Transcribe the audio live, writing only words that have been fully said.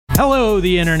Hello,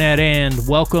 the internet, and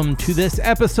welcome to this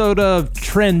episode of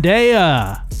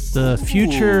Trendaya, the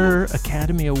future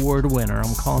Academy Award winner.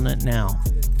 I'm calling it now.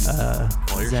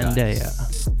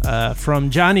 Zendaya.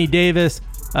 From Johnny Davis,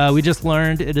 we just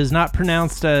learned it is not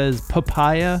pronounced as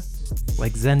papaya,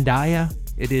 like Zendaya.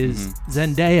 It is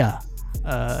Zendaya,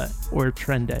 or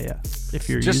Trendaya. If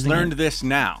you're just learned this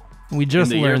now. We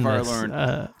just learned this.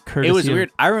 It was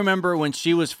weird. I remember when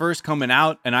she was first coming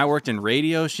out and I worked in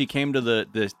radio, she came to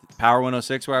the Power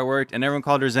 106 where I worked and everyone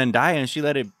called her Zendaya and she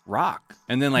let it rock.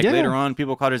 And then later on,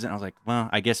 people called her Zendaya. I was like, well,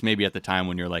 I guess maybe at the time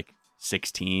when you're like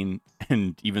 16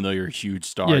 and even though you're a huge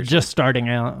star. Yeah, just starting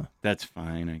out. That's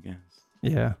fine, I guess.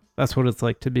 Yeah, that's what it's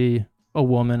like to be a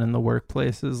woman in the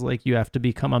workplace. Is like you have to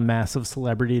become a massive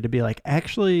celebrity to be like,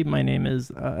 actually, my name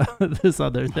is this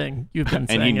other thing you've been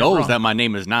saying. And he knows that my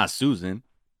name is not Susan.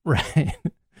 Right.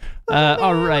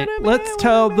 All right. Let's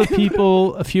tell the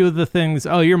people a few of the things.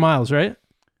 Oh, you're Miles, right?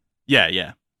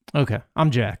 Yeah. Okay.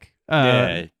 I'm Jack.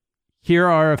 Yeah. Here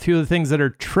are a few of the things that are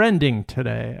trending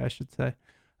today, I should say.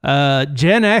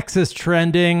 Gen X is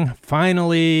trending.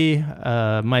 Finally,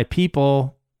 my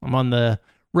people, I'm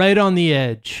right on the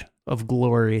edge of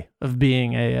glory of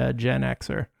being a Gen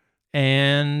Xer.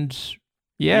 And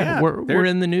we're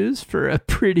in the news for a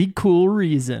pretty cool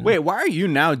reason. Wait, why are you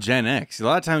now Gen X? A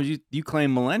lot of times you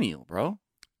claim millennial, bro.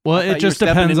 Well, it just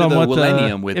depends on what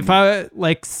millennium with. If I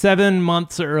like 7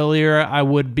 months earlier, I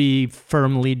would be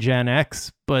firmly Gen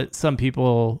X, but some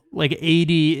people like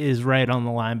 80 is right on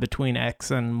the line between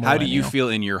X and millennial. How do you feel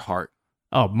in your heart?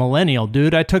 Oh, millennial,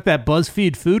 dude. I took that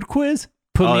BuzzFeed food quiz.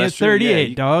 Put me at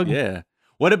 38, dog. Yeah.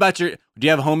 What about do you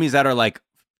have homies that are like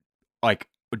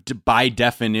by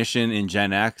definition in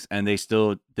Gen X and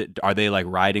are they like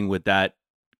riding with that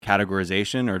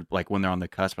categorization or like when they're on the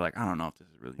cusp, are like, I don't know if this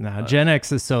is really. Nah, Gen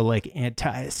X is so like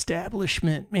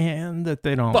anti-establishment, man, that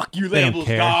they don't. Fuck you labels,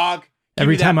 dog.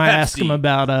 Every time I ask them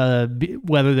about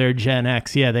whether they're Gen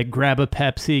X, they grab a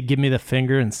Pepsi, give me the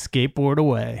finger, and skateboard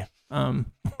away.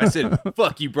 I said,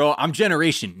 fuck you, bro. I'm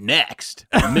Generation Next.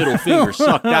 Middle finger,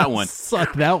 suck that one.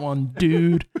 Suck that one,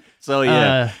 dude. So,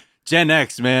 Gen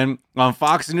X, man. On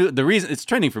Fox News, the reason it's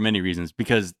trending for many reasons,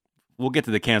 because we'll get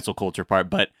to the cancel culture part,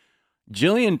 but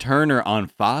Jillian Turner on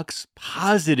Fox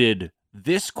posited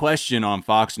this question on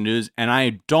Fox News, and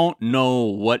I don't know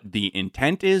what the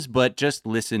intent is, but just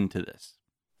listen to this.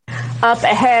 Up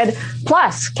ahead.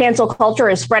 Plus, cancel culture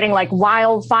is spreading like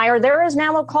wildfire. There is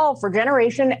now a call for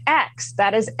Generation X,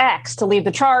 that is X, to lead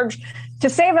the charge to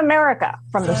save America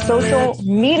from the social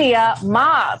media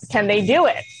mob. Can they do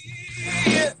it?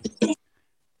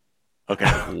 Okay,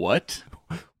 what?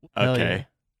 Okay.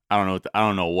 I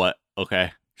don't know what.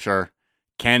 Okay, sure.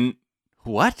 Can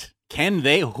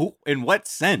they? Who? In what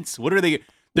sense? What are they?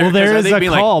 Well, there is a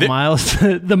call, Miles.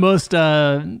 The most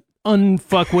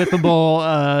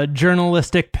unfuckwithable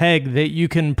journalistic peg that you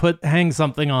can hang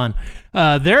something on.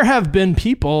 There have been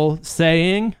people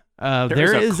saying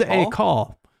there is a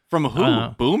call. From who?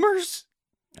 Boomers?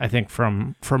 I think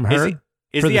from her.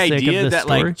 Is the idea that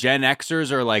like Gen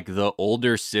Xers are like the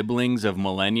older siblings of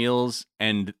millennials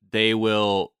and they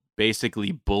will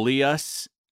basically bully us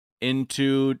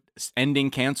into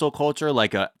ending cancel culture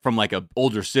from a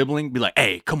older sibling? Be like,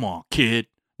 hey, come on, kid.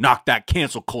 Knock that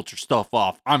cancel culture stuff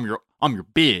off. I'm your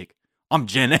big. I'm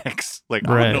Gen X. Like,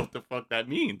 I don't know what the fuck that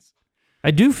means.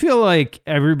 I do feel like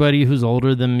everybody who's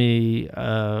older than me,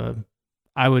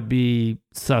 I would be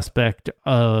suspect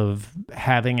of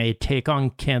having a take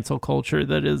on cancel culture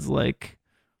that is like,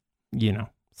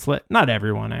 not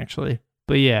everyone actually.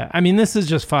 But yeah, I mean, this is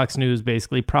just Fox News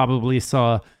basically probably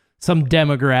saw some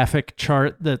demographic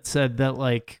chart that said that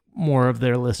like more of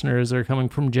their listeners are coming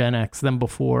from Gen X than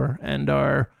before and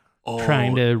are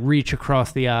trying to reach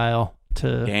across the aisle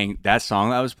to... Dang, that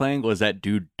song I was playing was that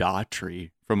dude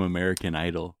Daughtry from American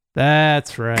Idol.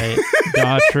 That's right.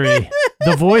 Daughtry.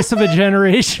 The voice of a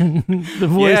generation. The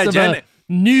voice of a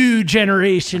new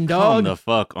generation, dog. Come the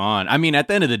fuck on. I mean, at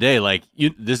the end of the day, like,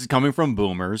 this is coming from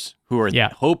boomers who are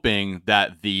hoping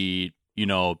that the,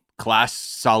 class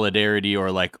solidarity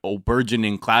or like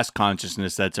burgeoning class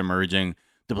consciousness that's emerging,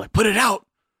 they're like, put it out,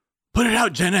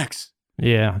 Gen X.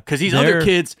 Yeah. Because these other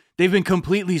kids, they've been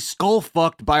completely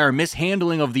skull-fucked by our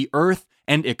mishandling of the earth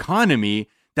and economy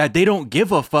that they don't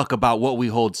give a fuck about what we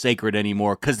hold sacred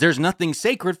anymore because there's nothing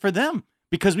sacred for them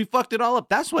because we fucked it all up.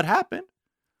 That's what happened.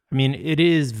 I mean, it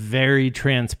is very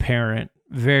transparent,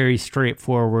 very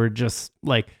straightforward, just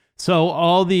like... So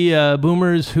all the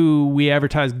boomers who we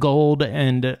advertise gold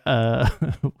and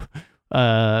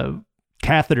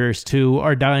catheters to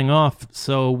are dying off.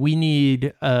 So we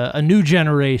need a new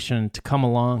generation to come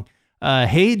along.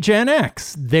 Hey, Gen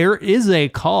X, there is a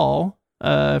call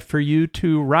for you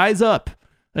to rise up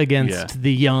against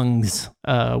the youngs.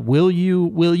 Will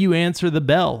you answer the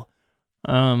bell?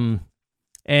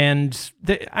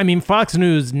 Fox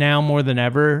News now more than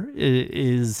ever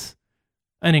is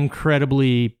an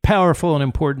incredibly powerful and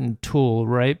important tool,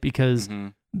 right? Because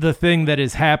the thing that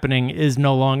is happening is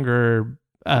no longer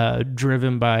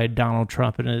driven by Donald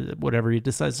Trump and whatever he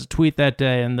decides to tweet that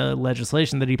day and the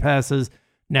legislation that he passes.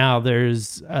 Now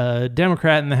there's a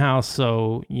Democrat in the House,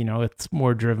 so it's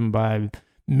more driven by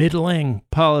middling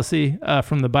policy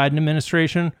from the Biden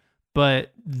administration.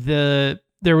 But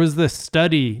there was this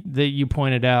study that you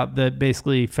pointed out that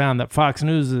basically found that Fox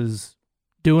News is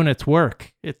doing its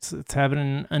work. It's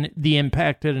having the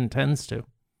impact it intends to.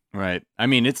 Right. I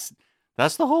mean,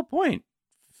 that's the whole point.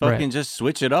 Fucking just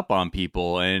switch it up on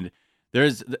people. And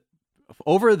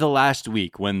over the last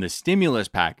week when the stimulus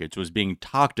package was being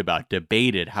talked about,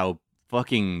 debated how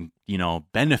fucking,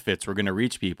 benefits were going to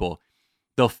reach people,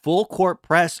 the full court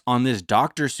press on this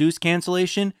Dr. Seuss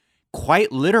cancellation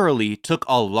quite literally took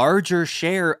a larger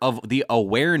share of the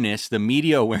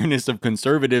media awareness of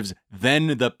conservatives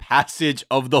than the passage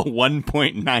of the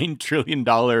 $1.9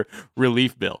 trillion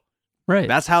relief bill. Right.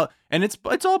 That's how, and it's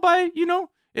all by,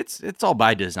 it's all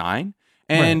by design.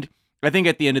 And I think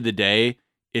at the end of the day,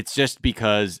 it's just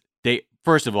because I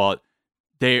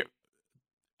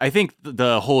think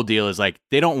the whole deal is like,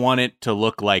 they don't want it to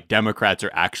look like Democrats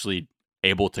are actually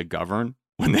able to govern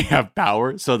when they have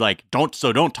power. So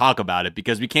don't talk about it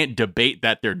because we can't debate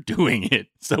that they're doing it.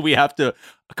 So we have to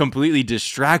completely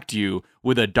distract you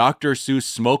with a Dr. Seuss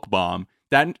smoke bomb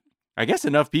that I guess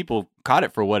enough people caught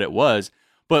it for what it was.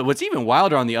 But what's even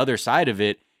wilder on the other side of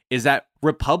it is that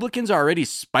Republicans are already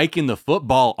spiking the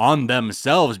football on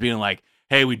themselves, being like,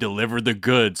 hey, we delivered the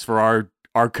goods for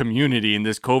our community in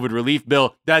this COVID relief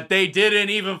bill that they didn't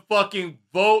even fucking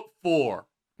vote for.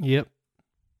 Yep.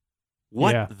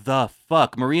 What the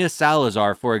fuck? Maria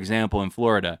Salazar, for example, in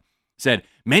Florida, said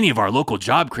many of our local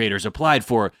job creators applied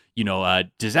for,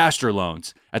 disaster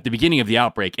loans at the beginning of the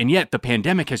outbreak, and yet the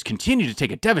pandemic has continued to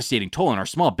take a devastating toll on our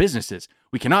small businesses.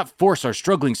 We cannot force our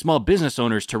struggling small business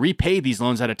owners to repay these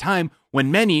loans at a time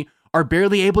when many are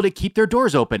barely able to keep their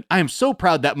doors open. I am so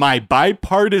proud that my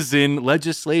bipartisan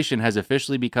legislation has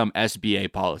officially become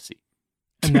SBA policy.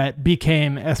 And that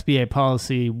became SBA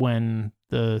policy when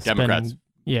the Democrats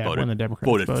when the Democrats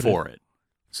voted for it.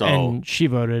 So, and she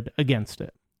voted against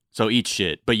it. So eat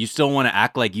shit, but you still want to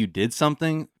act like you did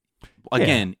something?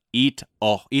 Again, eat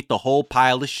the whole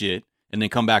pile of shit and then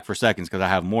come back for seconds because I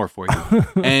have more for you.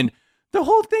 And the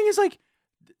whole thing is like,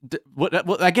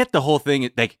 I get the whole thing.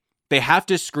 Like, they have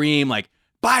to scream like,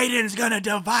 Biden's going to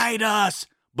divide us.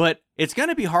 But it's going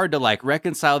to be hard to like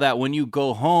reconcile that when you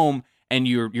go home and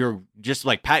you're just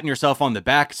like patting yourself on the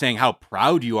back saying how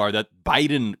proud you are that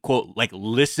Biden, quote, like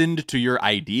listened to your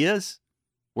ideas.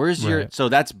 Where's your, so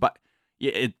that's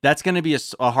going to be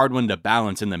a hard one to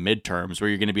balance in the midterms where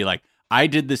you're going to be like, I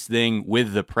did this thing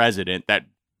with the president that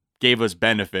gave us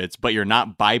benefits, but you're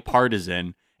not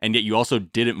bipartisan. And yet you also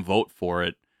didn't vote for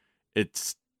it.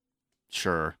 It's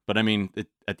sure. But I mean,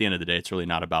 at the end of the day, it's really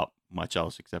not about much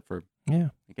else except for,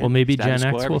 again, well, maybe Gen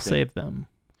X will save them.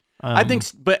 I think,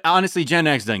 but honestly, Gen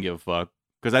X doesn't give a fuck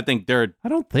because I think I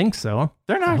don't think so.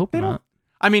 They're not. I hope they not. Don't.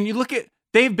 I mean, you look at,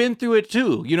 they've been through it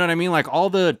too. You know what I mean? Like all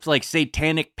the like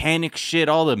satanic panic shit,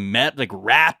 all the like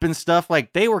rap and stuff.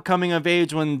 Like they were coming of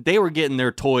age when they were getting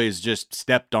their toys just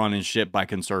stepped on and shit by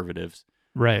conservatives.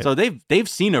 Right. So they've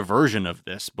seen a version of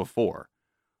this before.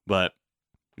 But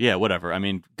yeah, whatever. I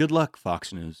mean, good luck,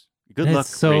 Fox News. Good luck,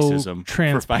 racism,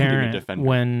 for finding a defender.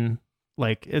 When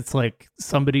like it's like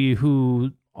somebody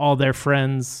who all their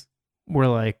friends were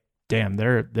like, damn,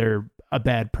 they're a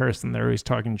bad person. They're always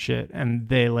talking shit. And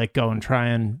they like go and try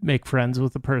and make friends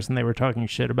with the person they were talking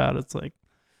shit about. It's like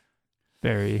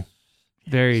very,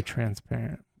 very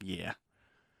transparent. Yeah.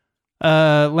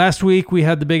 Last week we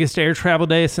had the biggest air travel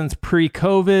day since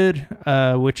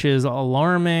pre-COVID, which is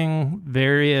alarming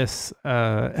various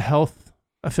health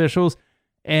officials.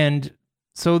 And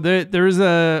so there's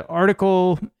a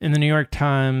article in the New York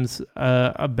Times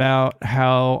about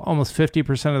how almost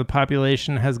 50% of the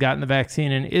population has gotten the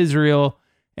vaccine in Israel,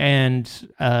 and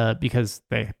because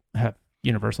they have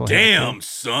universal health care. Damn,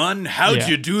 son, how'd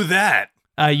you do that?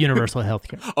 Universal health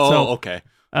care. Okay.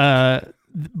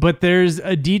 But there's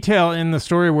a detail in the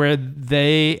story where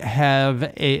they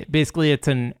have basically it's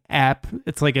an app.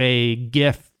 It's like a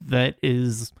GIF that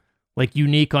is like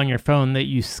unique on your phone that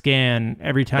you scan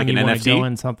every time you want to go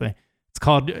in something. It's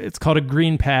called a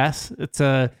Green Pass. It's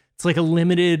like a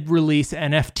limited release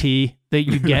NFT that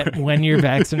you get when you're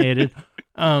vaccinated.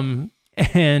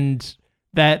 And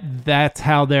that's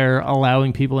how they're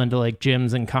allowing people into like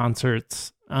gyms and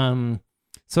concerts.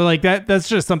 So like that's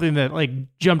just something that like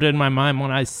jumped in my mind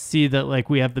when I see that like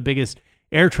we have the biggest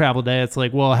air travel day. It's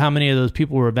like, well, how many of those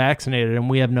people were vaccinated? And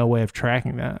we have no way of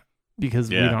tracking that because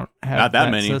we don't have not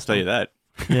that many. I'll tell you that.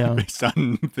 Yeah, based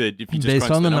on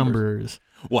the numbers.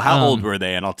 Well, how old were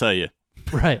they? And I'll tell you.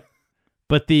 Right,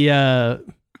 but the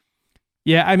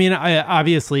yeah, I mean,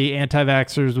 obviously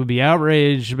anti-vaxxers would be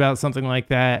outraged about something like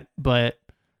that, but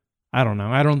I don't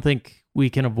know. I don't think we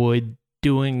can avoid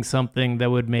doing something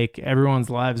that would make everyone's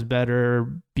lives better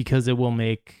because it will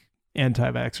make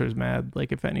anti-vaxxers mad.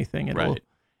 Like, if anything, it'll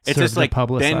it's just like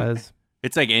publicize.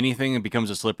 It's like anything that becomes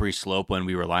a slippery slope when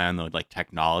we rely on the like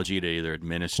technology to either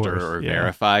administer or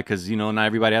verify. Because not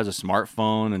everybody has a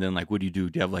smartphone, and then like, what do? Do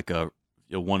you have like a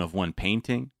one-of-one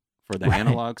painting for the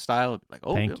analog style? Like,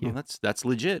 that's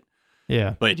legit.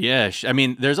 Yeah, but yeah, I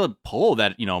mean, there's a poll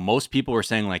that most people were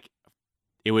saying like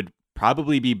it would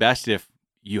probably be best if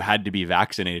you had to be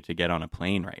vaccinated to get on a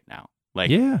plane right now.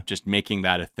 Like, just making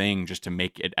that a thing just to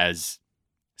make it as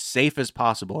safe as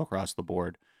possible across the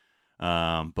board.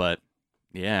 But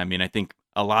yeah, I mean, I think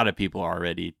a lot of people are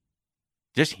already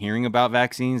just hearing about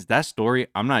vaccines. That story,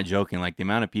 I'm not joking. Like the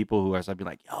amount of people who are be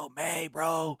like, yo, May,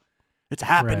 bro, it's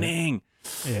happening.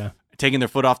 Right. Yeah. Taking their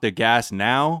foot off the as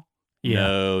now.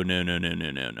 Yeah.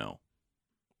 No.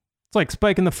 It's like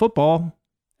spiking the football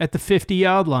at the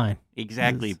 50-yard line.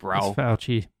 Exactly, bro. As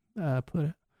Fauci put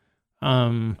it.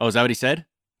 Is that what he said?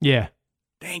 Yeah.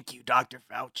 Thank you, Dr.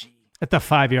 Fauci. At the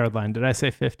 5-yard line. Did I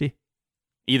say 50?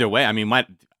 Either way, I mean,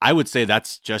 I would say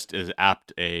that's just as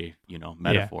apt a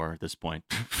metaphor at this point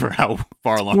for how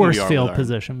far along we are. Worst field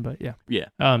position, but yeah. Yeah.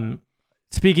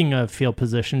 Speaking of field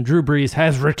position, Drew Brees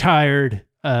has retired.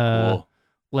 Cool.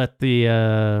 Let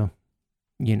the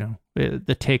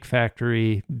the Take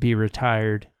Factory be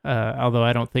retired. Although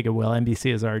I don't think it will.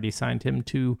 NBC has already signed him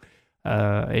to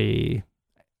a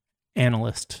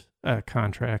analyst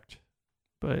contract,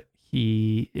 but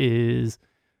he is,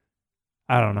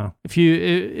 I don't know, if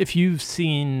you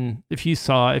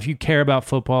care about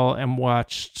football and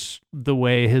watched the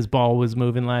way his ball was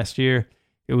moving last year,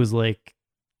 it was like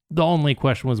the only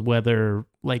question was whether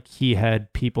like he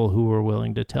had people who were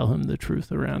willing to tell him the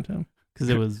truth around him, because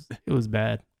it was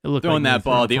bad. It looked throwing like that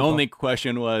ball. The only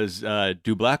question was,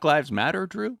 do Black Lives Matter,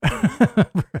 Drew?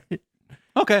 Right.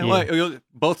 Okay, well,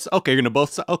 both. Okay, you're gonna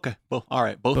both. Okay, well, all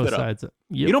right, both sides. Yep.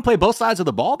 You don't play both sides of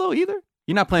the ball though either.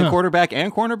 You're not playing quarterback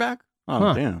and cornerback.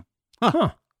 Oh damn.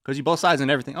 Because you both sides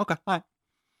and everything. Okay, all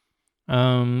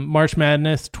right. March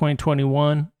Madness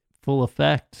 2021 full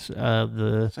effect.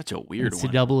 Such a weird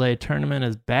NCAA tournament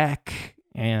is back,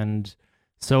 and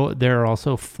so there are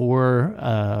also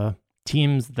 4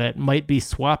 teams that might be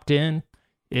swapped in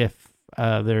if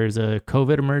there's a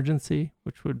COVID emergency,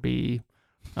 which would be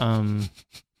I'm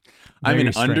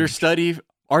an understudy.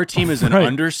 Our team is an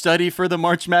understudy for the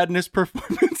March Madness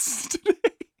performance today.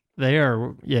 They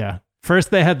are, yeah.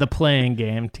 First they had the playing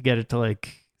game to get it to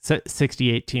like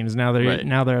 68 teams. Now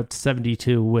they're up to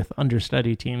 72 with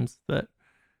understudy teams that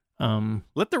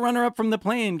let the runner up from the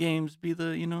playing games be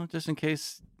the, just in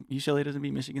case UCLA doesn't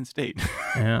beat Michigan State.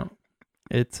 Yeah.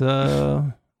 It's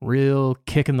a real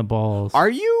kick in the balls. Are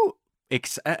you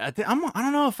I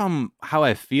don't know if I'm how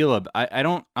I feel about.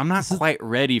 I'm not quite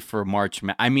ready for March.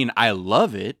 I mean, I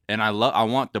love it, and I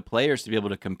want the players to be able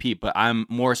to compete. But I'm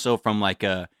more so from like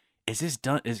is this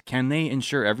done? Can they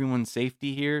ensure everyone's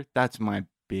safety here? That's my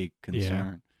big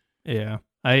concern. Yeah.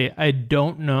 I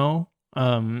don't know.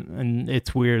 And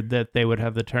it's weird that they would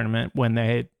have the tournament when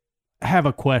they have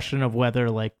a question of whether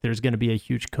like there's going to be a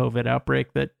huge COVID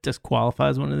outbreak that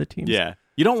disqualifies one of the teams. Yeah.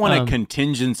 You don't want a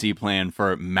contingency plan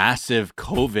for a massive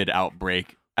COVID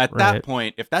outbreak. At that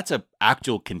point, if that's an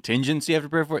actual contingency you have to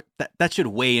prepare for, that should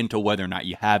weigh into whether or not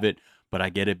you have it. But I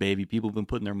get it, baby. People have been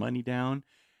putting their money down.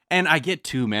 And I get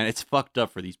too, man, it's fucked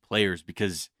up for these players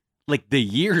because like the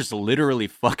years literally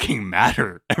fucking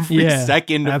matter. Every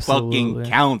second fucking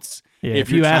counts. Yeah, if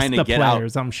you're trying to get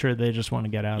players, I'm sure they just want to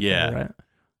get out there,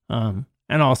 right?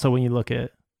 And also when you look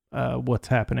at what's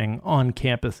happening on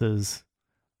campuses,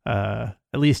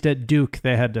 at least at Duke,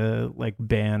 they had to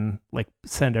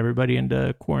send everybody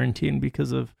into quarantine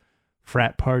because of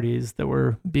frat parties that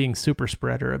were being super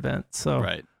spreader events.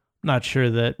 So not sure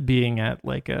that being at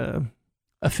like a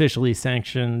officially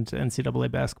sanctioned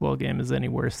NCAA basketball game is any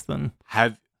worse than.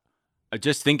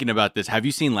 Just thinking about this, have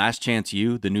you seen Last Chance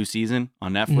U, the new season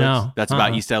on Netflix? No. That's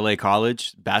about East LA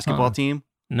College basketball team.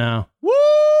 No.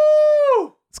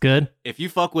 Woo! It's good. If you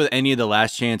fuck with any of the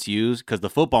Last Chance U's, because the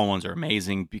football ones are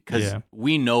amazing, because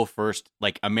we know first,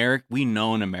 like we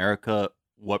know in America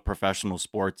what professional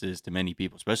sports is to many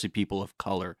people, especially people of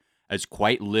color, as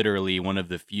quite literally one of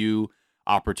the few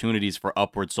opportunities for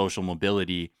upward social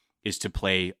mobility is to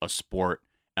play a sport.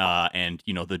 And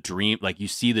you know, the dream, like you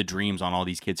see the dreams on all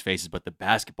these kids' faces, but the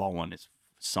basketball one is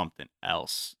something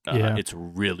else. It's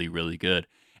really, really good.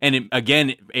 And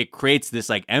it creates this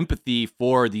like empathy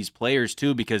for these players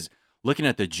too, because looking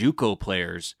at the JUCO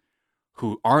players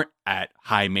who aren't at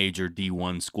high major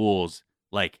D1 schools,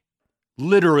 like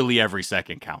literally every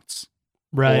second counts.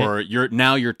 Right. Or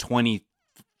you're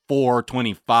 24,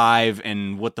 25,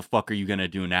 and what the fuck are you gonna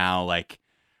do now? Like,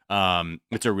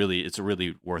 it's a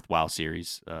really worthwhile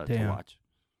series to watch.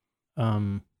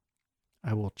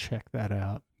 I will check that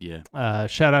out. Yeah.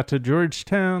 Shout out to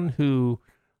Georgetown, who,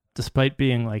 despite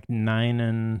being like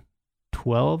 9-12,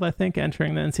 I think,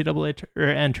 entering the NCAA or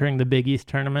entering the Big East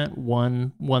tournament,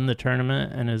 won the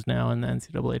tournament and is now in the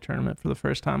NCAA tournament for the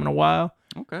first time in a while.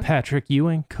 Okay.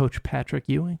 Coach Patrick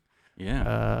Ewing.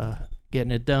 Yeah.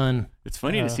 Getting it done. It's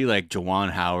funny to see like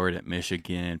Juwan Howard at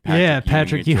Michigan.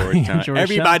 Patrick Ewing at Georgetown.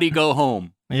 Everybody go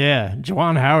home. Yeah,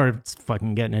 Juwan Howard's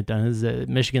fucking getting it done. This is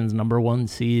Michigan's #1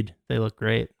 seed. They look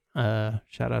great.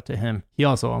 Shout out to him. He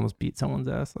also almost beat someone's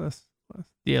ass last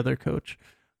the other coach,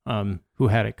 who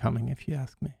had it coming, if you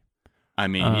ask me. I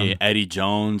mean, Eddie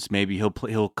Jones, maybe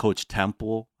he'll coach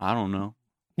Temple. I don't know.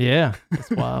 Yeah, that's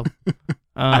wild.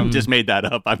 I just made that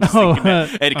up. I'm just thinking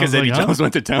that because Eddie Jones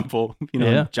went to Temple. You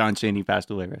know, John Chaney passed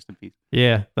away. Rest in peace.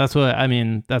 Yeah, that's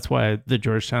why the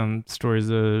Georgetown story is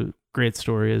a great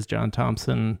story. Is John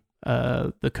Thompson,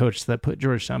 the coach that put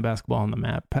Georgetown basketball on the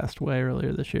map, passed away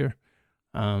earlier this year,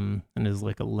 and is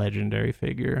like a legendary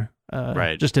figure,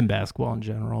 right? Just in basketball in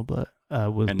general, but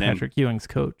was Patrick Ewing's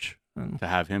coach. To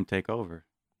have him take over,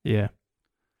 yeah.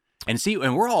 And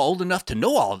we're all old enough to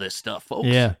know all this stuff, folks.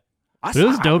 Yeah. But it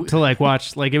was dope to like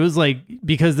watch. Like it was like,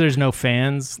 because there's no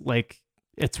fans, like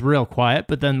it's real quiet.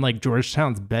 But then like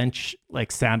Georgetown's bench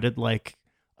like sounded like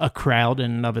a crowd in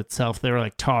and of itself. They were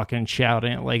like talking,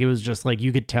 shouting. Like it was just like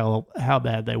you could tell how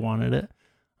bad they wanted it.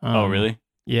 Oh really?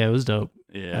 Yeah, it was dope.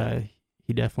 Yeah,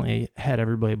 he definitely had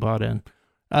everybody bought in.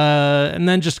 And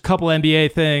then just a couple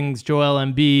NBA things. Joel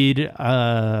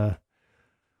Embiid.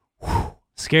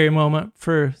 Scary moment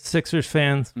for Sixers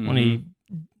fans when he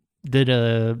did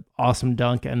a awesome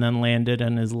dunk and then landed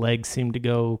and his legs seemed to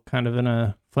go kind of in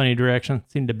a funny direction,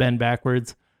 seemed to bend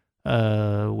backwards,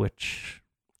 which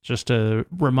just a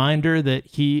reminder that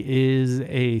he is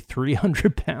a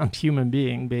 300-pound human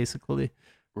being, basically.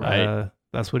 Right.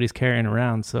 That's what he's carrying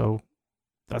around. So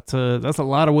that's a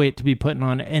lot of weight to be putting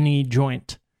on any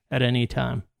joint at any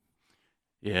time.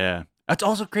 Yeah. That's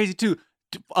also crazy too.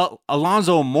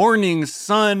 Alonzo Mourning's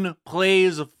son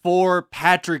plays for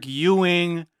Patrick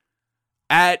Ewing.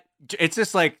 It's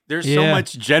just like there's so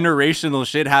much generational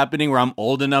shit happening where I'm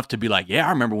old enough to be like, yeah,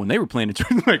 I remember when they were playing it.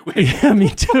 Like, wait. Yeah, me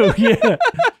too. Yeah,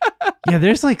 yeah.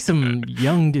 There's like some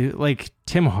young dude, like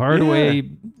Tim Hardaway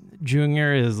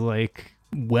Jr. is like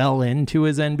well into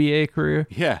his NBA career.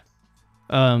 Yeah.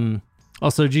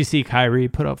 Also, GC Kyrie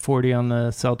put up 40 on the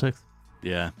Celtics.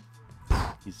 Yeah,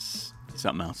 he's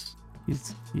something else.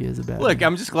 He is a bad. Look, man.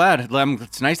 I'm just glad.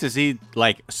 It's nice to see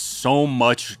like so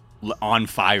much on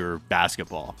fire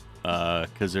basketball,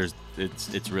 because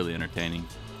it's really entertaining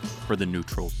for the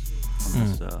neutrals.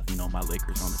 My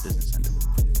Lakers on the business end of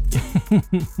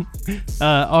it.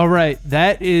 All right,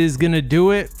 that is gonna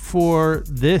do it for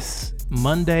this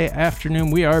Monday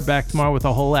afternoon. We are back tomorrow with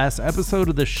a whole ass episode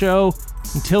of the show.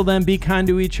 Until then, be kind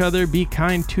to each other, be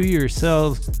kind to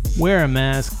yourselves, wear a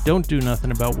mask, don't do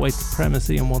nothing about white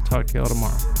supremacy, and we'll talk to y'all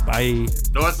tomorrow. Bye.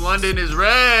 North London is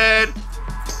red.